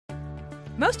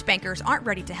Most bankers aren't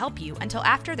ready to help you until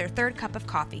after their third cup of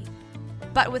coffee.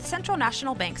 But with Central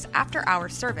National Bank's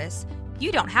after-hours service,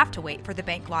 you don't have to wait for the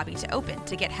bank lobby to open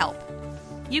to get help.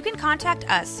 You can contact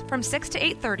us from 6 to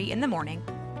 8:30 in the morning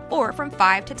or from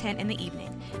 5 to 10 in the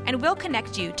evening, and we'll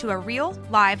connect you to a real,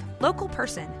 live, local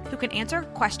person who can answer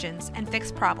questions and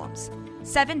fix problems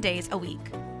 7 days a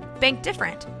week. Bank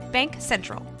different. Bank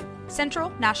Central. Central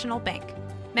National Bank.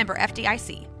 Member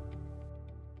FDIC.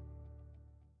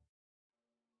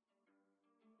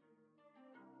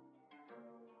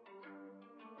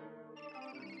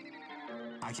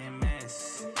 I can't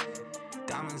miss.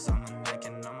 Diamonds on my neck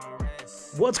and on my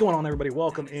wrist. What's going on, everybody?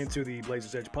 Welcome into the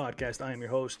Blazers Edge podcast. I am your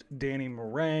host, Danny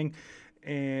Marang.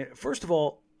 And first of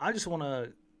all, I just want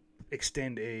to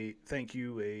extend a thank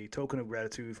you, a token of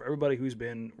gratitude for everybody who's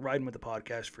been riding with the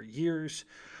podcast for years.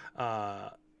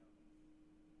 To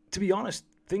be honest,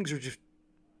 things are just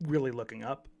really looking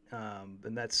up.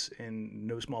 And that's in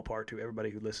no small part to everybody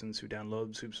who listens, who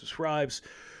downloads, who subscribes,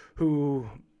 who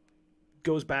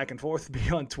goes back and forth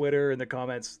beyond Twitter and the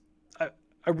comments.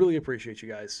 I really appreciate you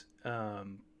guys.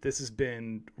 This has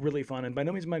been really fun, and by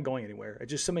no means am I going anywhere. It's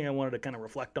just something I wanted to kind of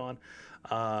reflect on.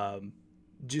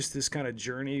 Just this kind of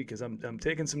journey, because I'm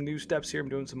taking some new steps here. I'm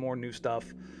doing some more new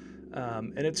stuff,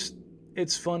 and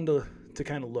it's fun to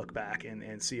kind of look back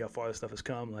and see how far this stuff has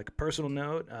come. Like a personal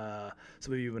note,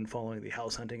 some of you have been following the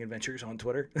house hunting adventures on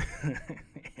Twitter,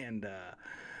 and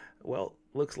well,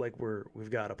 looks like we've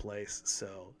got a place.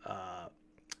 So,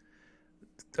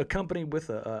 accompanied with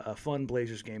a fun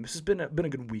Blazers game. This has been a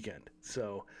good weekend.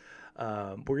 So,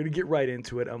 we're gonna get right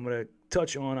into it. I'm gonna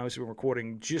touch on. Obviously, we're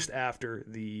recording just after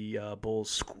the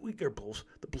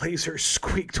the Blazers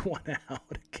squeaked one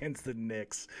out against the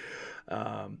Knicks.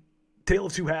 Tale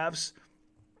of two halves.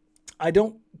 I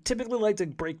don't typically like to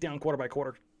break down quarter by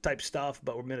quarter type stuff,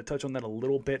 but we're going to touch on that a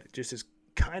little bit, just as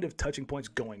kind of touching points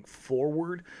going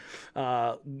forward.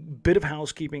 Bit of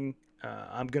housekeeping.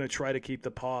 I'm going to try to keep the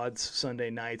pods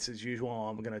Sunday nights as usual.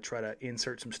 I'm going to try to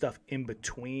insert some stuff in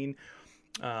between.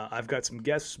 I've got some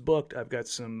guests booked. I've got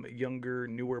some younger,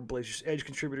 newer Blazers Edge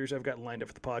contributors I've got lined up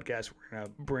for the podcast we're going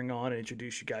to bring on and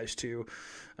introduce you guys to.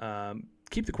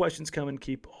 Keep the questions coming.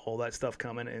 Keep all that stuff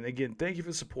coming. And again, thank you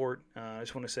for the support. I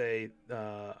just want to say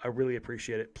I really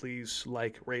appreciate it. Please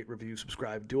like, rate, review,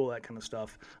 subscribe, do all that kind of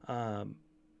stuff.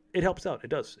 It helps out. It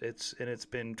does. It's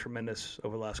been tremendous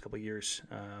over the last couple of years.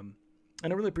 And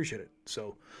I really appreciate it.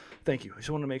 So thank you. I just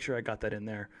want to make sure I got that in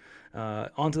there.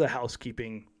 Onto the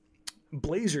housekeeping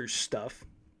Blazers stuff.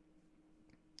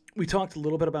 We talked a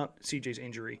little bit about CJ's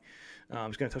injury. I'm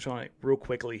just going to touch on it real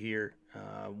quickly here.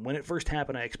 When it first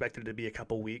happened, I expected it to be a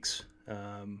couple weeks.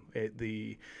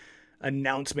 The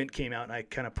announcement came out, and I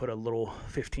kind of put a little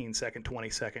 15-second,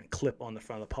 20-second clip on the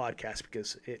front of the podcast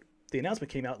because the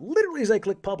announcement came out literally as I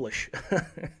clicked publish,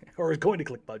 or was going to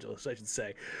click publish, I should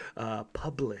say.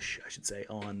 Publish, I should say,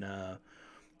 on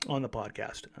the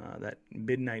podcast. That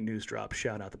midnight news drop.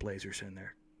 Shout out the Blazers and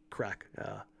their crack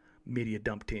media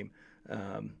dump team.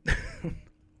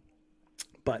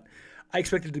 But I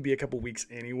expected it to be a couple weeks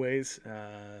anyways.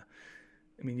 I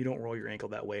mean, you don't roll your ankle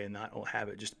that way and not have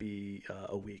it just be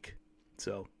a week.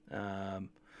 So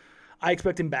I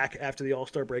expect him back after the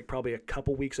All-Star break, probably a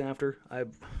couple weeks after.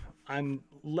 I'm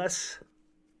less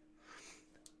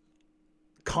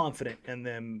confident in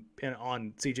them and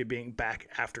on CJ being back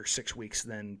after 6 weeks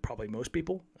than probably most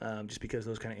people, just because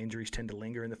those kind of injuries tend to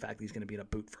linger, and the fact that he's going to be in a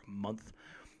boot for a month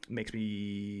makes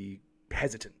me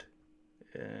hesitant.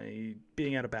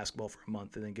 Being out of basketball for a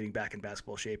month and then getting back in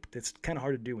basketball shape, it's kind of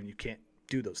hard to do when you can't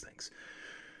do those things.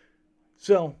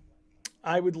 So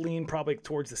I would lean probably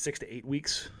towards the 6 to 8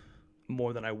 weeks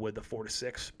more than I would the 4 to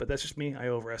 6, but that's just me. I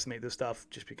overestimate this stuff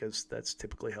just because that's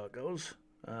typically how it goes.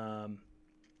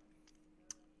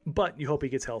 But you hope he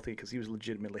gets healthy because he was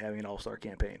legitimately having an all-star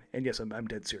campaign. And yes, I'm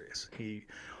dead serious.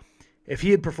 If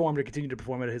he had performed or continued to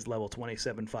perform at his level,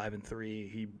 27, 5, and 3,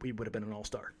 he would have been an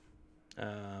all-star.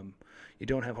 You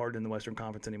don't have Harden in the Western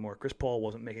Conference anymore. Chris Paul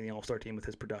wasn't making the all-star team with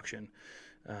his production.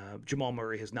 Jamal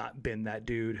Murray has not been that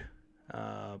dude.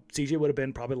 CJ would have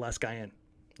been probably the last guy in,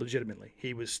 legitimately.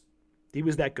 He was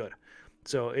that good.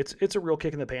 So it's a real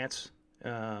kick in the pants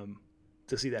to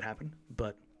see that happen.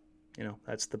 But you know,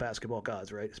 that's the basketball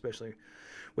gods, right? Especially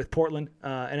with Portland.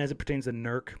 And as it pertains to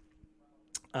Nurk,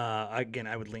 again,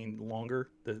 I would lean longer.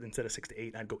 Instead of 6 to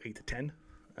 8, I'd go 8 to 10.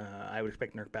 I would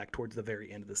expect Nurk back towards the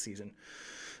very end of the season.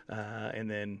 And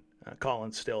then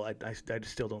Collins still, I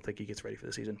still don't think he gets ready for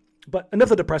the season. But enough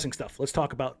of the depressing stuff. Let's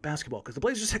talk about basketball, because the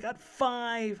Blazers got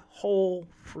 5 whole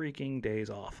freaking days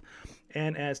off.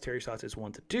 And as Terry Stotts is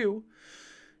one to do,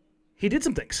 he did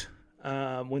some things.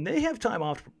 When they have time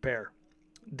off to prepare,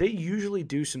 they usually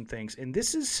do some things, and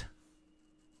this is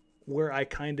where I'm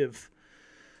trying to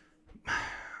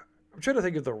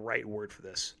think of the right word for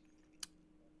this.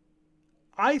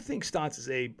 I think Stotts is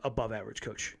a above average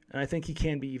coach, and I think he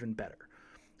can be even better.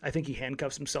 I think he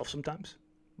handcuffs himself sometimes,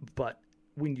 but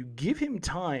when you give him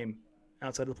time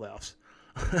outside of the playoffs,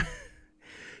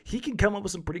 he can come up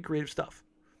with some pretty creative stuff.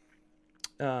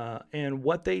 And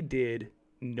what they did,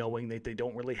 knowing that they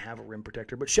don't really have a rim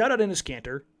protector, but shout out Enes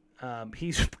Kanter.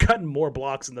 He's gotten more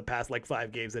blocks in the past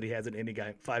 5 games than he has in any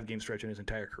 5-game stretch in his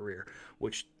entire career,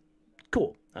 which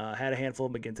cool. Had a handful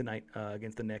of them again tonight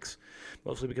against the Knicks,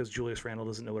 mostly because Julius Randle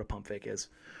doesn't know what a pump fake is.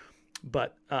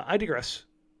 But I digress.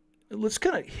 Let's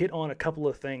kind of hit on a couple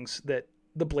of things that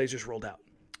the Blazers rolled out.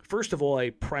 First of all,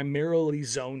 a primarily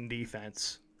zone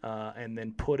defense, and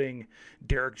then putting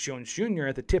Derrick Jones Jr.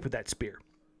 at the tip of that spear.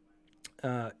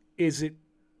 I'm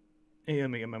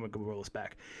going to roll this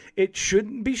back. It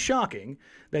shouldn't be shocking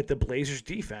that the Blazers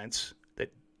defense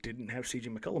that didn't have C.J.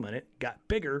 McCollum in it got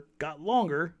bigger, got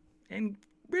longer, and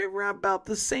we're about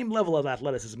the same level of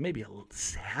athleticism, maybe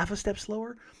half a step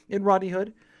slower in Rodney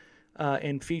Hood,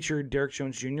 and featured Derrick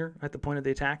Jones Jr. at the point of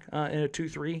the attack in a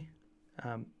 2-3.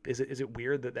 Is it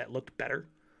weird that looked better?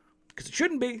 Because it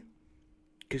shouldn't be,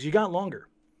 because you got longer.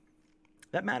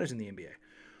 That matters in the NBA.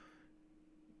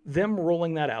 Them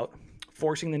rolling that out,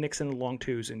 forcing the Knicks into long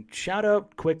twos, and shout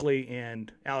out Quickly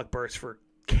and Alec Burks for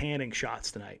canning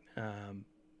shots tonight.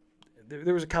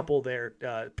 There was a couple there,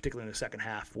 particularly in the second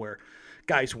half, where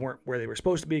guys weren't where they were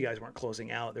supposed to be, guys weren't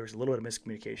closing out. There was a little bit of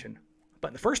miscommunication. But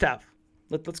in the first half,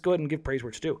 let's go ahead and give praise where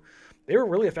it's due. They were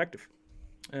really effective.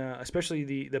 Especially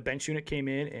the bench unit came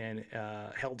in and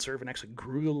held serve and actually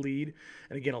grew the lead.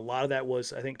 And again, a lot of that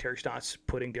was, I think, Terry Stotts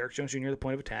putting Derrick Jones Jr. at the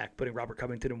point of attack, putting Robert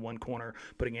Covington in one corner,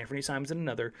 putting Anfernee Simons in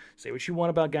another. Say what you want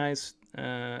about guys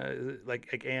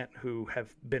like Ant, who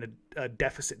have been a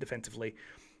deficit defensively,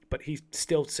 but he's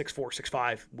still 6'4",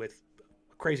 6'5", with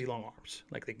crazy long arms.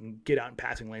 Like, they can get out in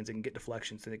passing lanes, they can get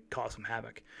deflections, and they can cause some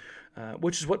havoc,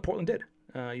 which is what Portland did.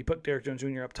 You put Derrick Jones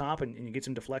Jr. up top, and you get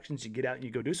some deflections, you get out and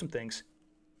you go do some things.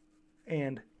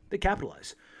 And they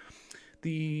capitalize.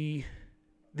 This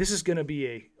is going to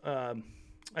be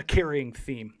a carrying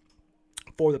theme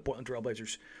for the Portland Trail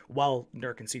Blazers while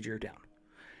Nurk and CJ are down.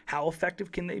 How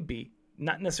effective can they be?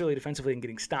 Not necessarily defensively in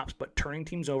getting stops, but turning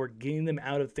teams over, getting them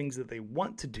out of things that they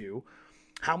want to do.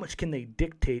 How much can they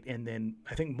dictate? And then,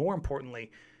 I think more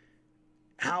importantly,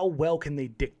 how well can they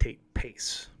dictate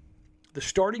pace? The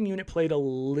starting unit played a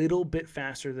little bit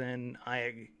faster than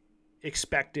I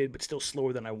expected, but still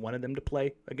slower than I wanted them to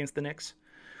play against the Knicks.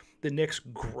 The Knicks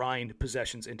grind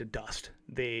possessions into dust.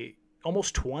 They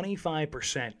almost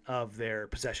 25% of their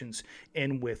possessions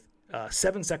end with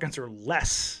 7 seconds or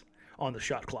less on the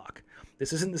shot clock.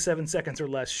 This isn't the 7 seconds or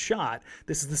less shot.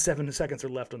 This is the 7 seconds or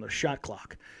left on the shot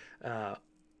clock.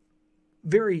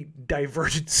 Very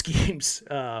divergent schemes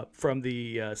from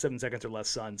the 7 seconds or less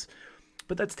Suns.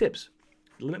 But that's tips.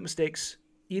 Limit mistakes,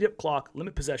 eat up clock,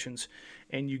 limit possessions,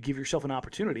 and you give yourself an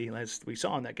opportunity, as we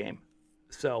saw in that game.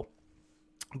 So,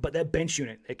 but that bench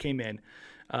unit that came in,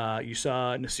 you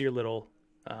saw Nasir Little,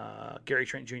 Gary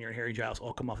Trent Jr., and Harry Giles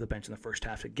all come off the bench in the first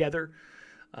half together.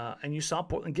 And you saw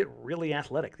Portland get really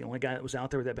athletic. The only guy that was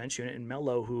out there with that bench unit, and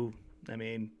Melo, who,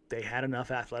 they had enough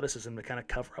athleticism to kind of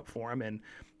cover up for him, and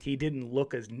he didn't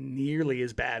look as nearly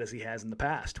as bad as he has in the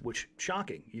past, which,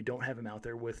 shocking. You don't have him out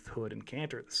there with Hood and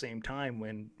Kanter at the same time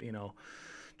when,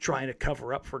 trying to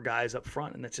cover up for guys up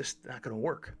front, and that's just not going to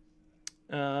work.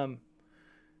 But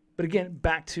again,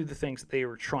 back to the things that they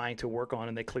were trying to work on,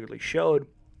 and they clearly showed.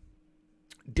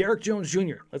 Derrick Jones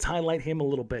Jr., let's highlight him a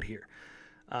little bit here.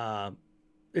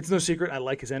 It's no secret I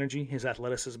like his energy. His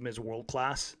athleticism is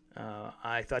world-class.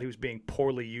 I thought he was being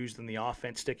poorly used in the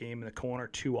offense, sticking him in the corner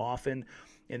too often,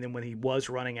 and then when he was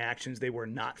running actions, they were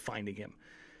not finding him.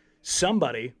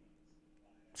 Somebody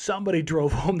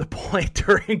drove home the point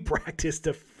during practice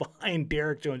to find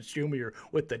Derrick Jones Jr.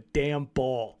 with the damn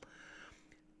ball.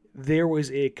 There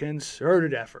was a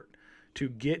concerted effort to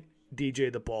get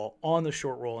DJ the ball on the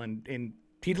short roll, and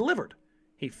he delivered.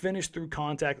 He finished through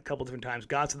contact a couple different times,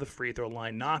 got to the free throw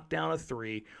line, knocked down a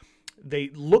three. They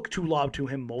looked to lob to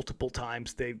him multiple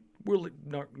times. They were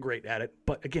not great at it,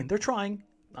 but again, they're trying.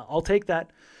 I'll take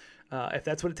that. If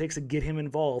that's what it takes to get him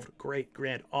involved, great,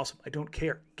 grand, awesome. I don't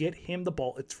care. Get him the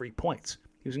ball. It's 3 points.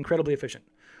 He was incredibly efficient.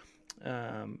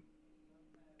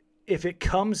 If it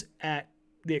comes at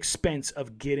the expense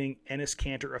of getting Enes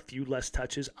Kanter a few less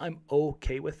touches, I'm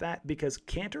okay with that, because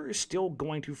Kanter is still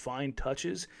going to find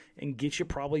touches and get you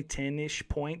probably 10-ish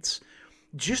points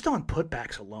just on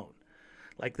putbacks alone.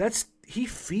 Like, he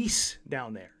feasts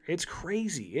down there. It's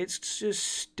crazy. It's just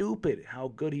stupid how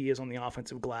good he is on the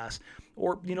offensive glass,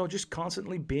 or, just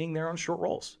constantly being there on short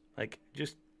rolls. Like,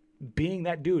 just being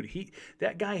that dude.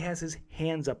 That guy has his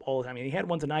hands up all the time. I mean, he had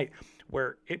one tonight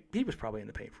where he was probably in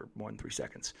the paint for more than 3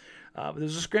 seconds. There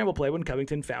was a scramble play when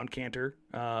Covington found Cantor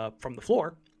from the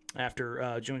floor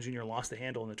after Jones Jr. lost the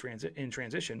handle in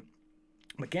transition.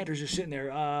 McCantor's just sitting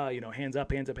there, hands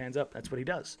up, hands up, hands up. That's what he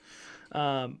does.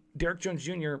 Derrick Jones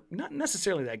Jr., not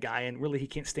necessarily that guy, and really he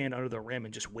can't stand under the rim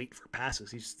and just wait for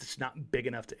passes. He's just not big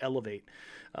enough to elevate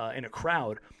in a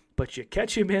crowd. But you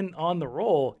catch him in on the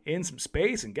roll in some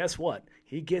space, and guess what?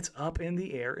 He gets up in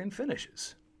the air and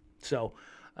finishes. So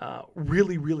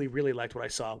really, really, really liked what I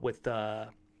saw with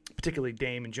particularly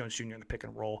Dame and Jones Jr. in the pick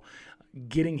and roll,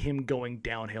 getting him going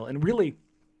downhill. And really,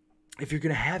 if you're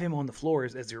going to have him on the floor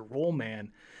as your roll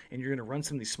man, and you're going to run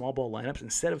some of these small ball lineups,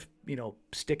 instead of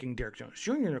sticking Derrick Jones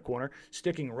Jr. in the corner,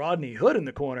 sticking Rodney Hood in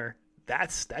the corner,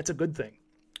 that's a good thing.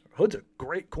 Hood's a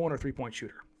great corner 3-point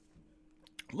shooter.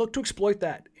 Look to exploit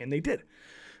that, and they did.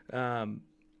 The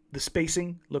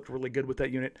spacing looked really good with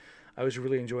that unit. I was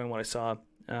really enjoying what I saw.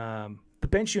 The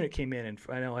bench unit came in, and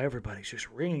I know everybody's just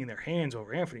wringing their hands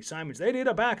over Anfernee Simons. They need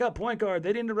a backup point guard.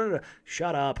 They didn't.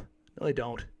 Shut up. No, they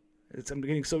don't. I'm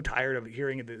getting so tired of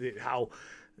hearing how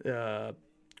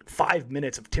 5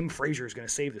 minutes of Tim Frazier is going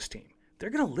to save this team. They're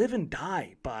going to live and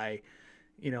die by,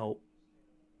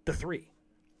 the three.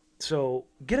 So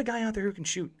get a guy out there who can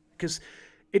shoot, because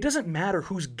it doesn't matter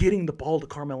who's getting the ball to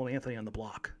Carmelo Anthony on the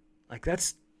block. Like,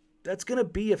 that's going to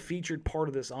be a featured part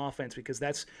of this offense, because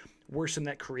that's where some of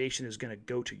that creation is going to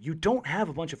go to. You don't have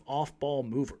a bunch of off-ball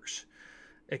movers.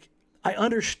 Like, I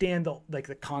understand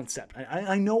the concept.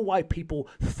 I know why people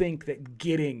think that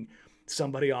getting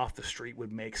somebody off the street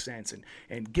would make sense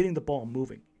and getting the ball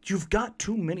moving. You've got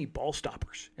too many ball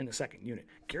stoppers in the second unit.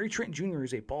 Gary Trent Jr.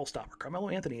 is a ball stopper. Carmelo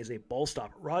Anthony is a ball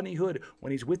stopper. Rodney Hood,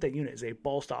 when he's with that unit, is a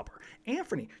ball stopper.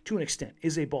 Anfernee, to an extent,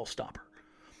 is a ball stopper.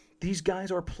 These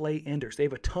guys are play enders. They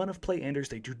have a ton of play enders.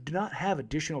 They do not have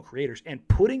additional creators. And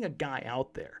putting a guy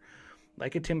out there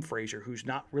like a Tim Frazier, who's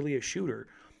not really a shooter,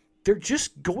 they're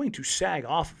just going to sag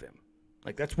off of him.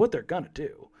 Like, that's what they're going to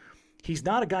do. He's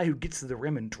not a guy who gets to the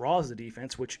rim and draws the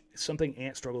defense, which is something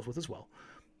Ant struggles with as well.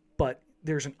 But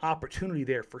there's an opportunity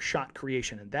there for shot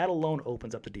creation, and that alone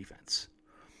opens up the defense.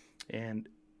 And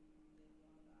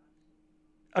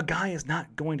a guy is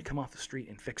not going to come off the street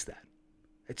and fix that.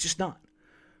 It's just not.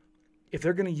 If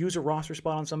they're going to use a roster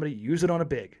spot on somebody, use it on a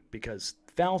big, because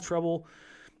foul trouble,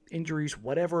 injuries,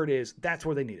 whatever it is, that's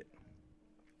where they need it.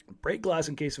 Break glass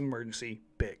in case of emergency,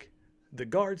 big. The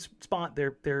guards spot,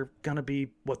 they're going to be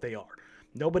what they are.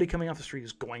 Nobody coming off the street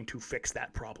is going to fix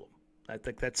that problem. I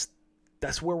think that's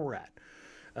where we're at.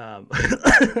 I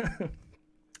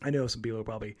know some people are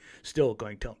probably still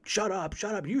going to tell them, shut up,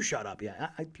 you shut up.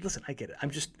 Yeah, listen, I get it.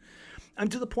 I'm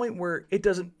to the point where it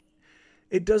doesn't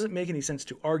make any sense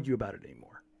to argue about it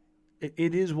anymore.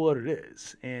 It is what it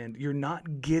is, and you're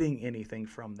not getting anything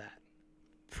from that,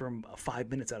 from 5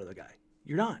 minutes out of the guy.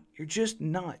 You're not. You're just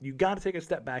not. You got to take a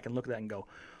step back and look at that and go,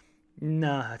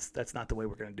 nah, that's not the way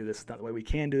we're going to do this. It's not the way we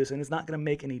can do this, and it's not going to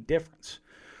make any difference.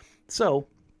 So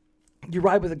you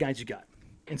ride with the guys you got.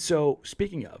 And so,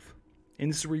 speaking of,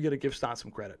 and this is where you got to give Stott some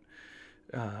credit,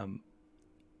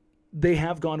 they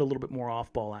have gone to a little bit more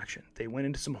off-ball action. They went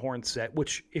into some horn set,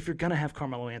 which, if you're going to have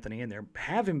Carmelo Anthony in there,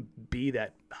 have him be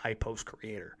that high-post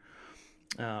creator.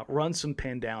 Run some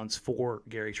pin downs for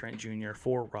Gary Trent Jr.,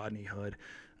 for Rodney Hood.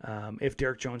 If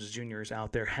Derrick Jones Jr. is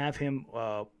out there, have him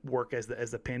work as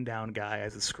the pin down guy,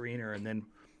 as a screener, and then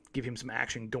give him some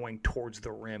action going towards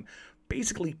the rim.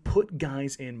 Basically, put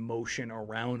guys in motion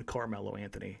around Carmelo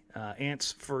Anthony.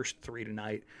 Ant's first three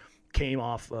tonight came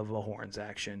off of a horns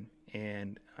action,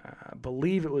 and I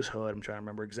believe it was Hood. I'm trying to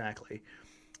remember exactly.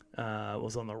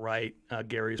 Was on the right.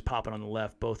 Gary was popping on the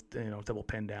left. Both double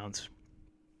pin downs,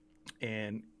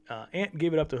 and Ant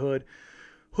gave it up to Hood.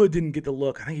 Hood didn't get the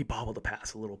look. I think he bobbled the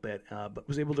pass a little bit, but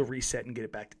was able to reset and get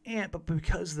it back to Ant. But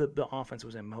because the offense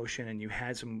was in motion and you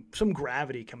had some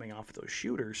gravity coming off of those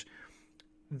shooters,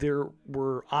 there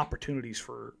were opportunities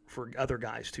for other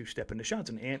guys to step into shots,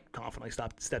 and Ant confidently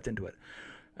stepped into it.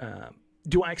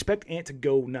 Do I expect Ant to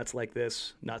go nuts like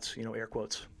this? Nuts, air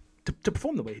quotes, to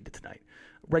perform the way he did tonight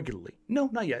regularly? No,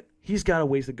 not yet. He's got a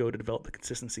ways to go to develop the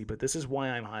consistency, but this is why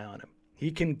I'm high on him.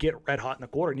 He can get red hot in a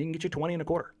quarter, and he can get you 20 in a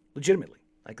quarter, legitimately.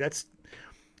 Like, that's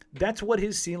what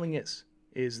his ceiling is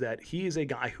that he is a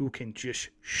guy who can just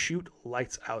shoot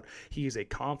lights out. He is a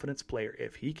confidence player.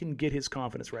 If he can get his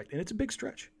confidence right, and it's a big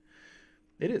stretch.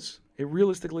 It is.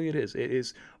 Realistically, it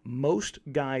is. Most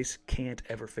guys can't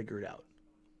ever figure it out.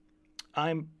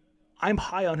 I'm I'm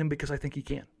high on him because I think he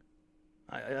can.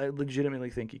 I legitimately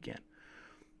think he can.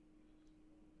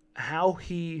 How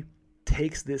he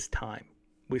takes this time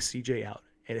with CJ out,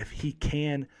 and if he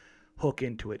can hook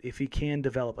into it, if he can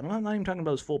develop, and I'm not even talking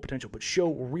about his full potential, but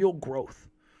show real growth,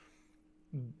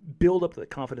 build up the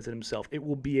confidence in himself, it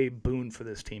will be a boon for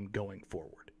this team going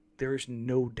forward. There is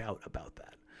no doubt about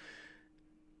that.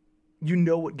 You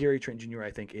know what Gary Trent Jr.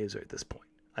 I think is at this point.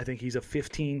 I think he's a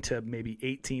 15 to maybe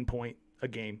 18 point a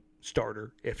game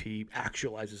starter if he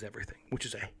actualizes everything, which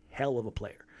is a hell of a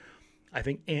player. I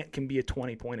think Ant can be a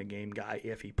 20 point a game guy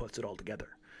if he puts it all together.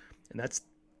 And that's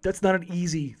not an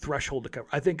easy threshold to cover.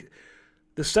 I think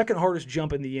the second hardest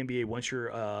jump in the NBA once you're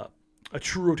a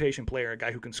true rotation player, a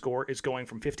guy who can score, is going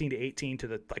from 15 to 18 to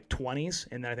the 20s,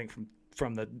 and then I think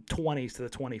from the 20s to the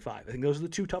 25. I think those are the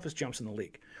two toughest jumps in the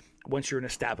league once you're an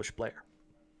established player.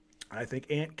 I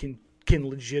think Ant can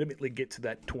legitimately get to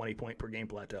that 20 point per game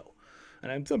plateau.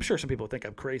 And I'm sure some people think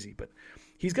I'm crazy, but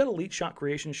he's got elite shot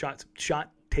creation, shot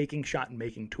taking, shot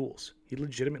making tools. He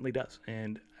legitimately does.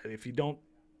 And if you don't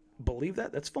believe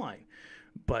that, that's fine.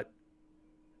 But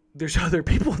there's other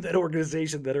people in that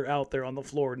organization that are out there on the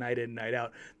floor night in, night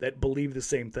out that believe the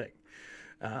same thing.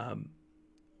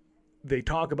 They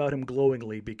talk about him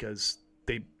glowingly because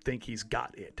they think he's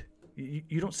got it.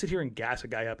 You don't sit here and gas a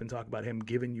guy up and talk about him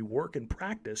giving you work and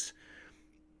practice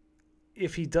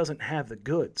if he doesn't have the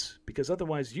goods, because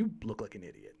otherwise you look like an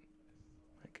idiot.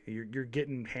 Like you're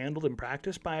getting handled in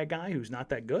practice by a guy who's not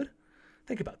that good.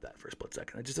 Think about that for a split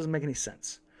second. It just doesn't make any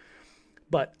sense.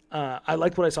 But I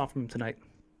liked what I saw from him tonight.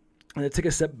 And to take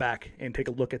a step back and take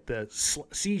a look at the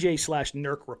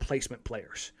CJ/Nurk replacement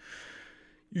players.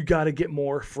 You got to get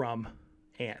more from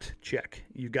Ant. Check.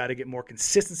 You got to get more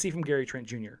consistency from Gary Trent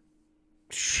Jr.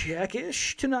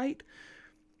 Check-ish tonight.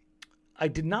 I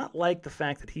did not like the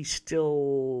fact that he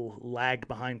still lagged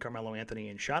behind Carmelo Anthony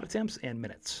in shot attempts and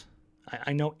minutes.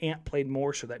 I know Ant played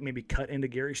more, so that maybe cut into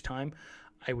Gary's time.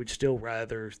 I would still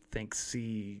rather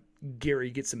see Gary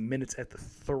get some minutes at the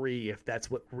 3 if that's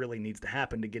what really needs to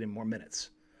happen to get him more minutes.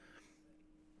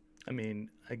 I mean,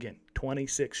 again,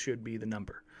 26 should be the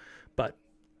number. But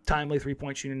timely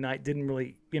three-point shooting night didn't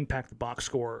really impact the box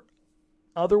score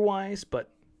otherwise, but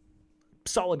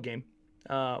solid game.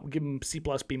 We'll give him C+,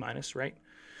 B-, right?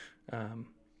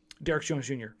 Derrick Jones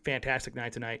Jr., fantastic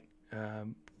night tonight.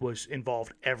 Was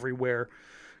involved everywhere.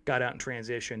 Got out in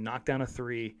transition, knocked down a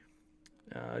 3.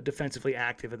 Defensively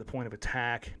active at the point of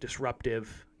attack,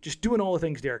 disruptive, just doing all the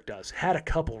things Derrick does. Had a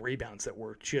couple rebounds that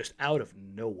were just out of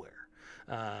nowhere.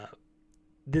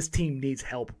 This team needs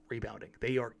help rebounding.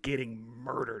 They are getting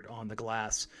murdered on the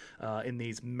glass in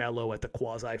these Melo at the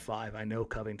quasi-5. I know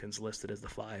Covington's listed as the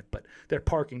 5, but they're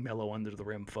parking Melo under the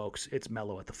rim, folks. It's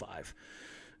Melo at the 5.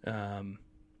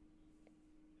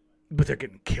 But they're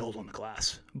getting killed on the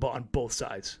glass on both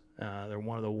sides. They're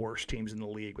one of the worst teams in the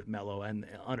league with Melo and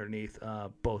underneath,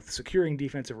 both securing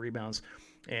defensive rebounds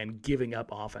and giving up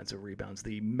offensive rebounds.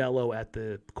 The Melo at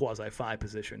the quasi-5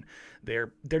 position,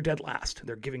 they're dead last.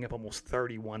 They're giving up almost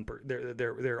 31%.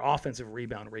 Their offensive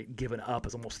rebound rate given up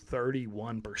is almost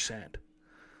 31%.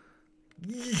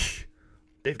 Yeesh.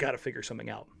 They've got to figure something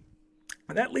out.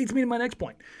 And that leads me to my next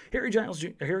point. Harry Giles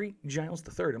III. I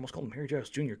almost called him Harry Giles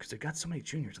Jr. because they've got so many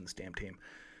juniors on this damn team.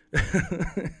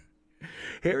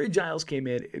 Harry Giles came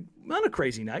in on a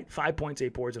crazy night, 5 points,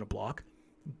 8 boards, and a block,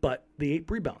 but the 8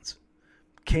 rebounds.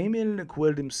 Came in and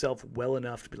acquitted himself well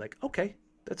enough to be like, okay,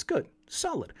 that's good,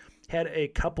 solid. Had a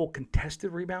couple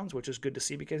contested rebounds, which is good to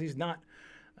see because he's not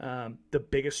the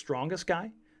biggest, strongest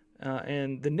guy.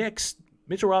 And the Knicks,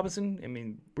 Mitchell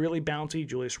Robinson, really bouncy.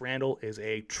 Julius Randle is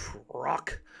a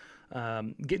truck.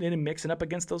 Getting in and mixing up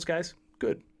against those guys,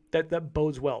 good. That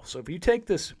bodes well. So if you take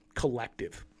this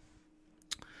collective,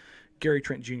 Gary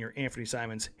Trent Jr., Anfernee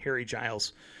Simons, Harry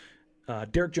Giles,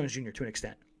 Derrick Jones Jr. to an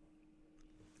extent,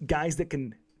 guys that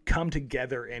can come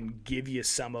together and give you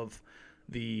some of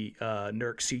the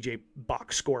Nurk CJ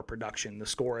box score production, the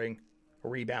scoring,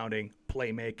 rebounding,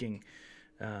 playmaking,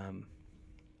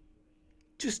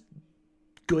 just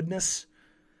goodness.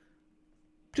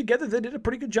 Together, they did a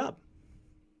pretty good job.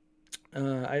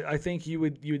 I think you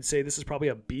would say this is probably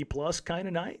a B+ kind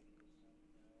of night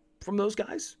from those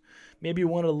guys. Maybe you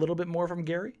wanted a little bit more from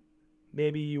Gary.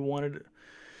 Maybe you wanted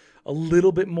a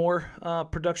little bit more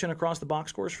production across the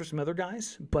box scores for some other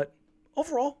guys. But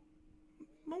overall,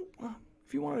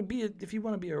 if you want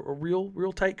to be a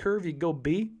real tight curve, you go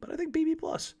B. But I think B+.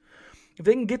 If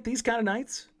they can get these kind of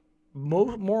nights,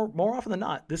 more often than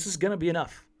not, this is going to be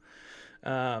enough.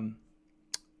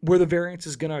 Where the variance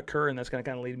is going to occur, and that's going to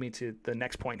kind of lead me to the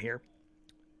next point here,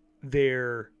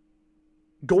 they're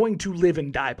going to live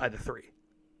and die by the 3.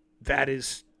 That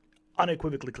is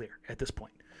unequivocally clear at this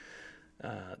point.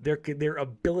 Their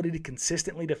ability to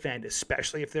consistently defend,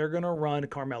 especially if they're going to run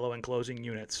Carmelo in closing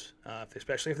units,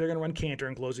 especially if they're going to run Cantor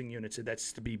in closing units,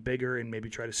 that's to be bigger and maybe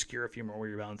try to secure a few more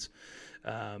rebounds.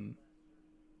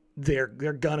 They're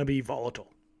going to be volatile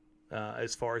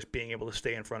as far as being able to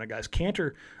stay in front of guys.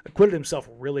 Cantor acquitted himself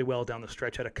really well down the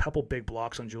stretch, had a couple big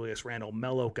blocks on Julius Randle.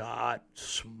 Melo got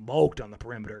smoked on the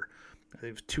perimeter.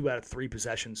 It was 2 out of 3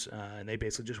 possessions, and they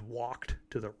basically just walked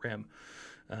to the rim.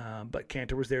 But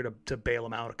Cantor was there to bail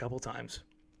him out a couple times.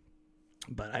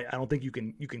 But I don't think you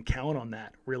can count on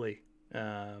that really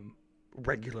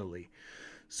regularly.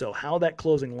 So how that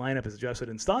closing lineup is adjusted,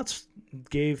 and Stotts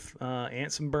gave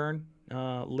Ant some burn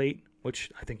late,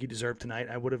 which I think he deserved tonight.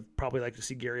 I would have probably liked to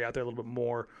see Gary out there a little bit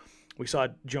more. We saw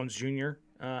Jones Jr.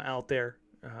 Out there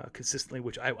consistently,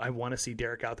 which I want to see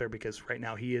Derrick out there because right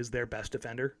now he is their best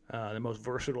defender, the most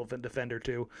versatile defender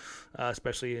too,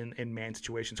 especially in man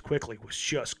situations. Quickly was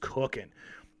just cooking.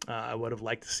 I would have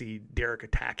liked to see Derrick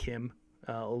attack him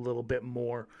a little bit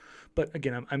more. But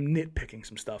again, I'm nitpicking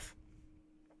some stuff.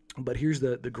 But here's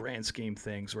the grand scheme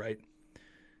things, right?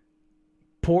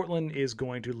 Portland is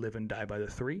going to live and die by the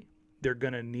 3. They're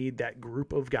going to need that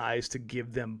group of guys to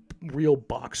give them real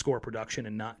box score production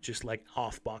and not just like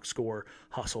off box score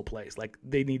hustle plays. Like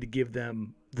they need to give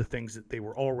them the things that they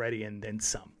were already and then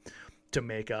some to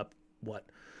make up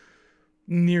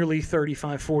nearly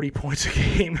 35, 40 points a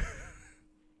game.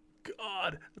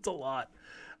 God, that's a lot.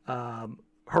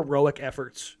 Heroic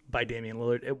efforts by Damian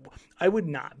Lillard. I would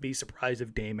not be surprised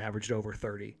if Dame averaged over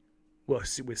 30 with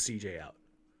CJ out.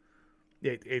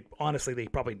 It honestly, they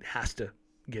probably has to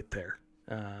get there.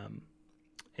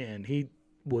 And he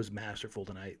was masterful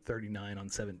tonight, 39 on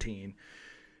 17.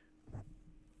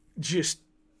 Just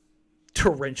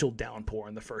torrential downpour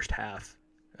in the first half.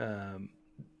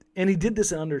 And he did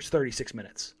this in under 36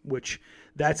 minutes, which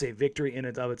that's a victory in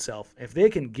and of itself. If they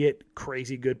can get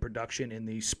crazy good production in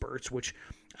these spurts, which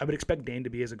I would expect Dame to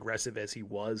be as aggressive as he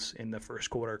was in the first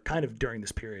quarter, kind of during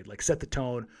this period, like set the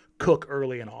tone, cook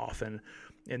early and often,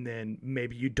 and then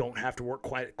maybe you don't have to work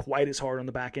quite as hard on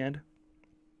the back end.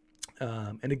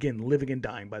 And again, living and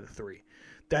dying by the 3.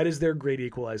 That is their great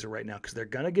equalizer right now because they're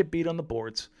going to get beat on the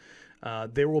boards.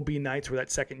 There will be nights where that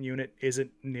second unit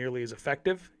isn't nearly as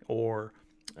effective or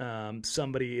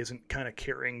somebody isn't kind of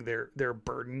carrying their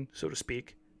burden, so to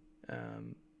speak.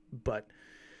 But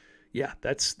yeah,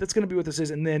 that's going to be what this is.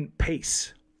 And then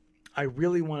pace. I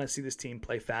really want to see this team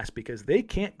play fast because they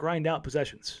can't grind out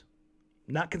possessions.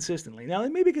 Not consistently. Now, they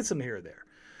maybe get some here or there.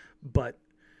 But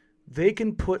they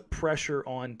can put pressure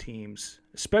on teams,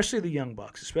 especially the young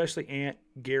bucks, especially Ant,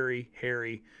 Gary,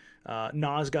 Harry.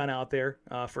 Nas got out there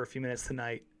for a few minutes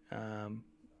tonight.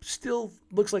 Still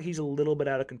looks like he's a little bit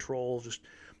out of control. Just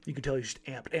you can tell he's just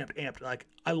amped. Like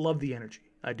I love the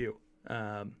energy. I do.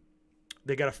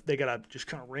 They gotta just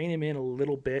kind of rein him in a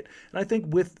little bit. And I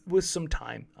think with some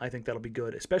time, I think that'll be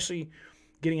good. Especially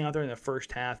getting out there in the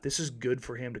first half. This is good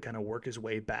for him to kind of work his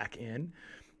way back in.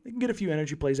 They can get a few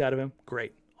energy plays out of him.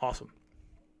 Great. Awesome.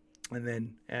 And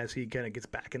then as he kind of gets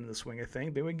back into the swing of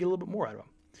things, maybe we can get a little bit more out of him.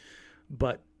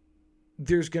 But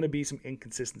there's going to be some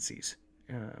inconsistencies.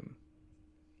 And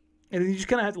you just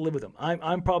kind of have to live with them.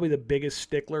 I'm probably the biggest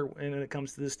stickler when it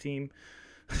comes to this team.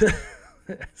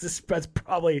 That's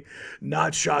probably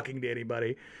not shocking to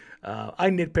anybody.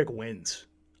 I nitpick wins.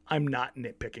 I'm not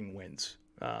nitpicking wins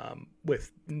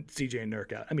with CJ and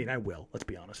Nurk out. I mean, I will. Let's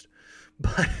be honest.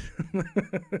 But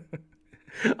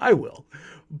I will.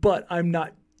 But I'm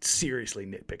not seriously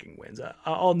nitpicking wins.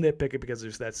 I'll nitpick it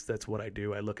because that's what I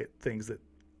do. I look at things that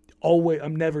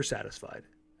I'm never satisfied.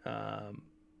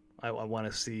 I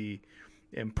want to see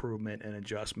improvement and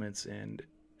adjustments,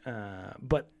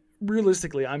 but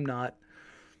realistically, I'm not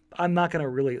going to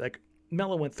really like.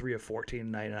 Melo went 3 of 14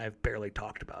 tonight, and I've barely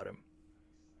talked about him.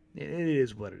 It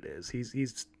is what it is.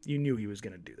 You knew he was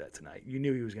going to do that tonight. You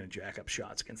knew he was going to jack up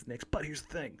shots against the Knicks. But here's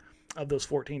the thing: of those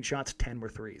 14 shots, 10 were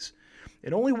threes,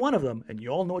 and only one of them, and you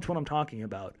all know which one I'm talking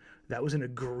about. That was an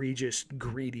egregious,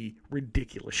 greedy,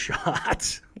 ridiculous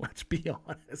shot. Let's be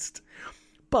honest.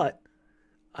 But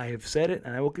I have said it,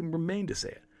 and I will remain to say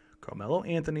it. Carmelo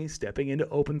Anthony stepping into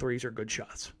open threes are good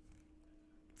shots.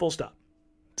 Full stop.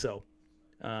 So,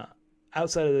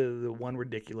 outside of the one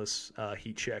ridiculous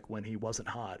heat check when he wasn't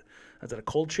hot, is that a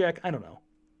cold check? I don't know.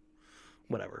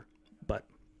 Whatever. But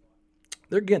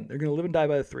they're going to live and die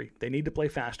by the 3. They need to play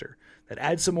faster. That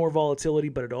adds some more volatility,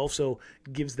 but it also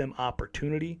gives them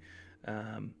opportunity.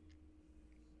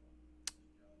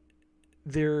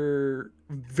 Their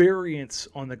variance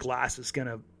on the glass is going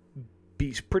to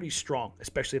be pretty strong,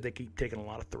 especially if they keep taking a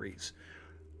lot of threes.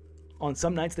 On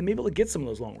some nights, they may be able to get some of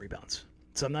those long rebounds.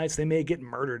 Some nights they may get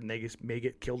murdered and they may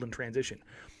get killed in transition.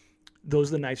 Those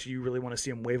are the nights you really want to see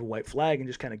them wave a white flag and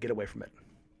just kind of get away from it.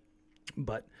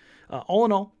 But all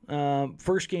in all,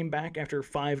 first game back after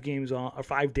 5 days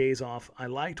off. I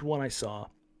liked what I saw.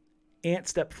 Ant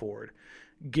stepped forward.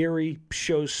 Gary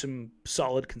shows some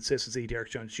solid consistency. Derrick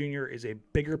Jones Jr. is a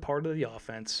bigger part of the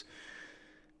offense.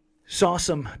 Saw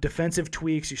some defensive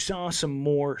tweaks. You saw some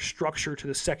more structure to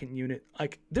the second unit.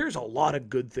 Like, there's a lot of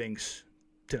good things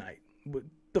tonight.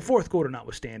 The fourth quarter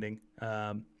notwithstanding,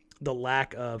 the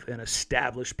lack of an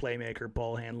established playmaker,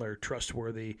 ball handler,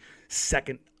 trustworthy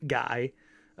second guy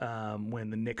when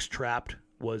the Knicks trapped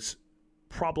was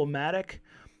problematic.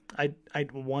 I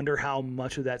wonder how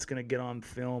much of that's going to get on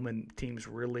film and teams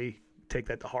really take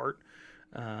that to heart.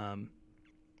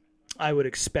 I would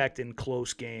expect in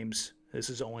close games, this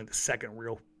is only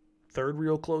the third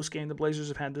real close game the Blazers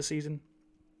have had this season.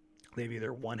 They've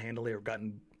either won handily or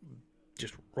gotten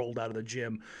just rolled out of the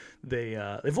gym.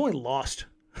 They've only lost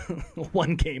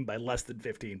one game by less than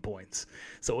 15 points.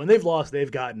 So when they've lost,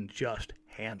 they've gotten just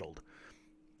handled.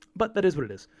 But that is what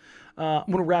it is. I'm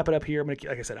going to wrap it up here. Like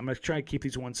I said, I'm going to try and keep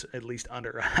these ones at least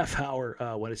under a half hour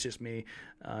when it's just me.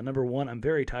 Number one, I'm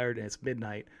very tired and it's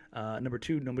midnight. Number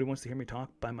two, nobody wants to hear me talk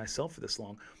by myself for this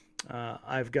long.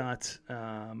 I've got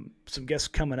some guests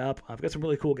coming up. I've got some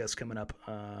really cool guests coming up.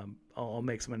 I'll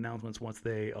make some announcements once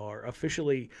they are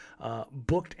officially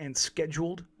booked and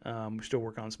scheduled. We're still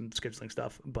working on some scheduling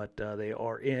stuff, but they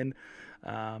are in.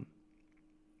 But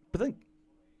I think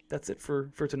that's it for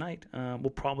tonight.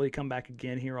 We'll probably come back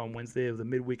again here on Wednesday of the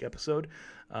midweek episode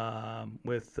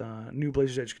with new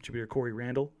Blazers Edge contributor Corey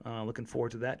Randall. Looking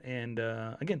forward to that. And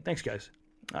again, thanks, guys.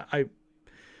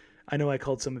 I know I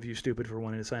called some of you stupid for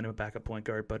wanting to sign a backup point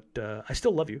guard, but I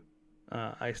still love you.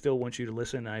 I still want you to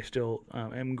listen. I still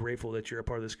am grateful that you're a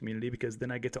part of this community because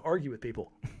then I get to argue with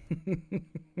people.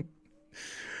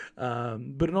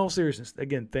 But in all seriousness,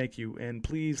 again, thank you. And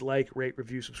please like, rate,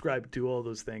 review, subscribe, do all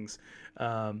those things.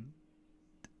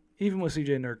 Even with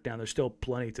CJ and Nurk down, there's still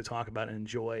plenty to talk about and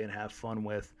enjoy and have fun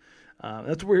with.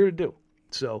 That's what we're here to do.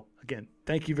 So, again,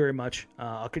 thank you very much.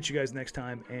 I'll catch you guys next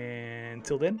time. And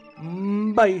until then,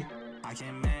 bye. I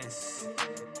can't miss.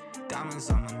 Diamonds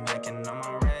on my neck and on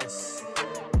my wrist.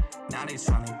 Now they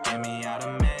tryna get me out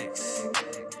of mix.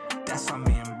 That's why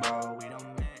me